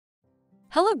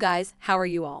Hello guys, how are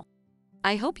you all?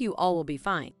 I hope you all will be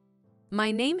fine.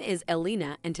 My name is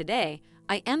Elena and today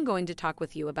I am going to talk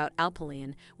with you about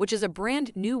Alpilean, which is a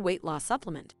brand new weight loss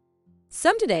supplement.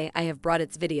 So today I have brought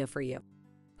its video for you.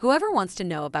 Whoever wants to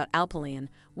know about Alpilean,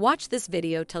 watch this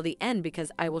video till the end because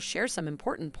I will share some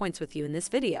important points with you in this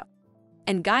video.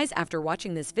 And guys, after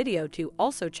watching this video to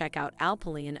also check out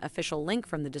Alpilean official link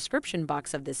from the description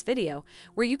box of this video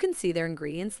where you can see their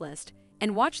ingredients list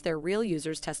and watch their real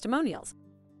users' testimonials.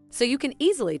 So you can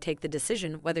easily take the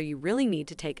decision whether you really need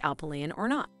to take Alpilean or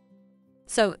not.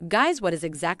 So guys, what is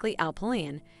exactly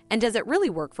Alpilean and does it really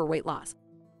work for weight loss?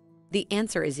 The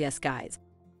answer is yes, guys.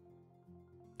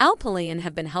 Alpilean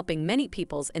have been helping many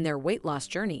peoples in their weight loss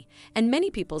journey and many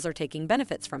peoples are taking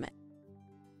benefits from it.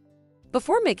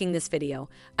 Before making this video,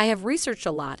 I have researched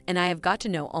a lot and I have got to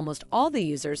know almost all the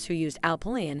users who used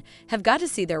Alpilean have got to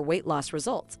see their weight loss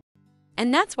results.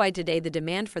 And that's why today the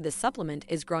demand for this supplement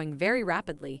is growing very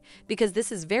rapidly because this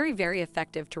is very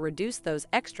effective to reduce those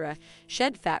extra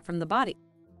shed fat from the body.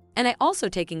 And I also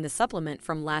taking the supplement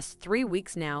from last 3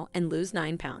 weeks now and lose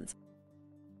 9 pounds.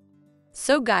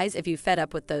 So guys, if you fed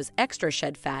up with those extra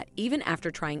shed fat even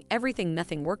after trying everything,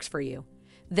 nothing works for you,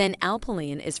 then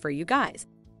Alpilean is for you guys.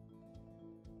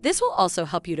 This will also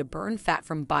help you to burn fat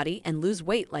from body and lose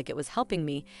weight like it was helping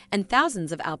me and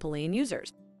thousands of Alpilean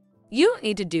users. You don't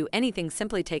need to do anything,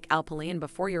 simply take Alpilean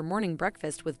before your morning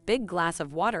breakfast with big glass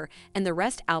of water and the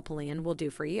rest Alpilean will do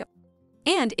for you.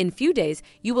 And in few days,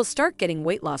 you will start getting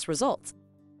weight loss results.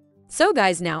 So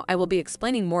guys, now I will be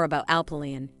explaining more about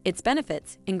Alpilean, its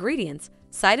benefits, ingredients,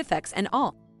 side effects and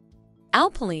all.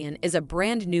 Alpilean is a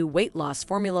brand new weight loss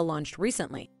formula launched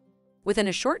recently. Within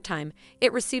a short time,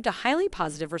 it received a highly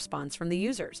positive response from the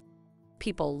users.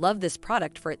 People love this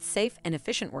product for its safe and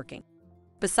efficient working.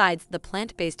 Besides, the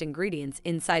plant-based ingredients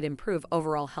inside improve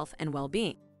overall health and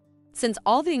well-being. Since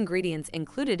all the ingredients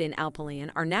included in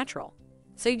Alpilean are natural,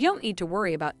 so you don't need to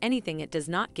worry about anything. It does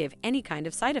not give any kind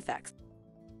of side effects.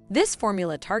 This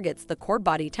formula targets the core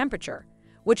body temperature,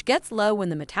 which gets low when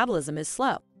the metabolism is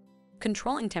slow.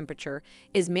 Controlling temperature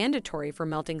is mandatory for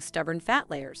melting stubborn fat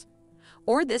layers,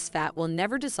 or this fat will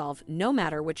never dissolve no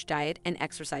matter which diet and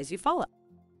exercise you follow.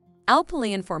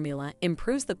 Alpilean formula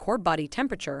improves the core body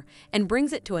temperature and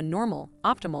brings it to a normal,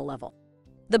 optimal level.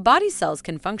 The body cells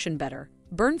can function better,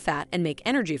 burn fat and make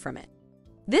energy from it.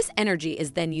 This energy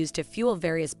is then used to fuel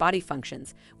various body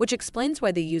functions, which explains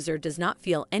why the user does not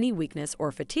feel any weakness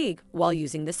or fatigue while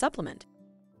using this supplement.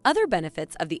 Other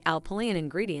benefits of the Alpilean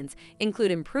ingredients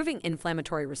include improving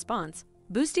inflammatory response,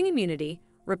 boosting immunity,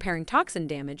 repairing toxin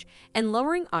damage, and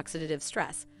lowering oxidative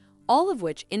stress, all of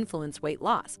which influence weight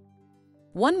loss.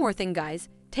 One more thing guys,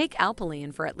 take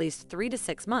Alpilean for at least 3 to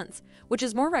 6 months, which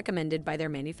is more recommended by their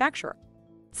manufacturer.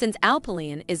 Since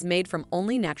Alpilean is made from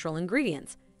only natural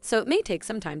ingredients, so it may take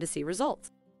some time to see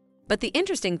results. But the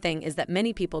interesting thing is that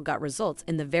many people got results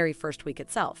in the very first week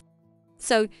itself.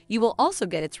 So you will also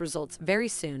get its results very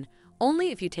soon,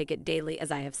 only if you take it daily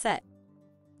as I have said.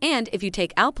 And if you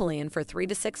take Alpilean for 3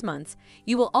 to 6 months,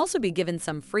 you will also be given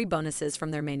some free bonuses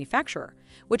from their manufacturer,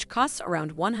 which costs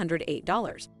around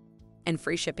 $108, and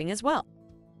free shipping as well.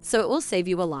 So it will save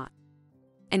you a lot.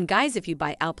 And guys, if you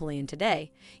buy Alpilean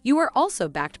today, you are also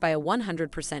backed by a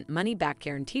 100% money-back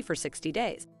guarantee for 60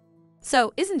 days.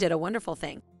 So isn't it a wonderful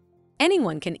thing?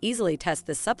 Anyone can easily test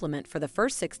this supplement for the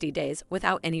first 60 days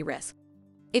without any risk.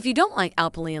 If you don't like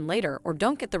Alpilean later or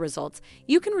don't get the results,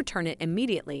 you can return it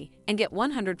immediately and get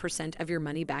 100% of your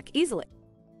money back easily.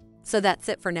 So that's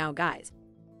it for now, guys.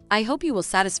 I hope you will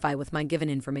satisfy with my given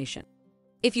information.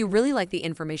 If you really like the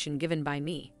information given by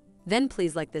me, then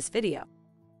please like this video.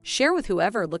 Share with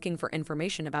whoever looking for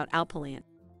information about Alpilean.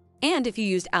 And if you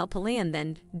used Alpilean,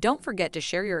 then don't forget to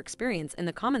share your experience in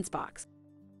the comments box.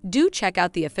 Do check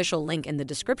out the official link in the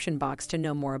description box to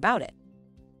know more about it.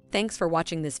 Thanks for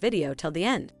watching this video till the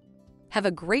end. Have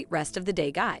a great rest of the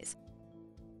day, guys.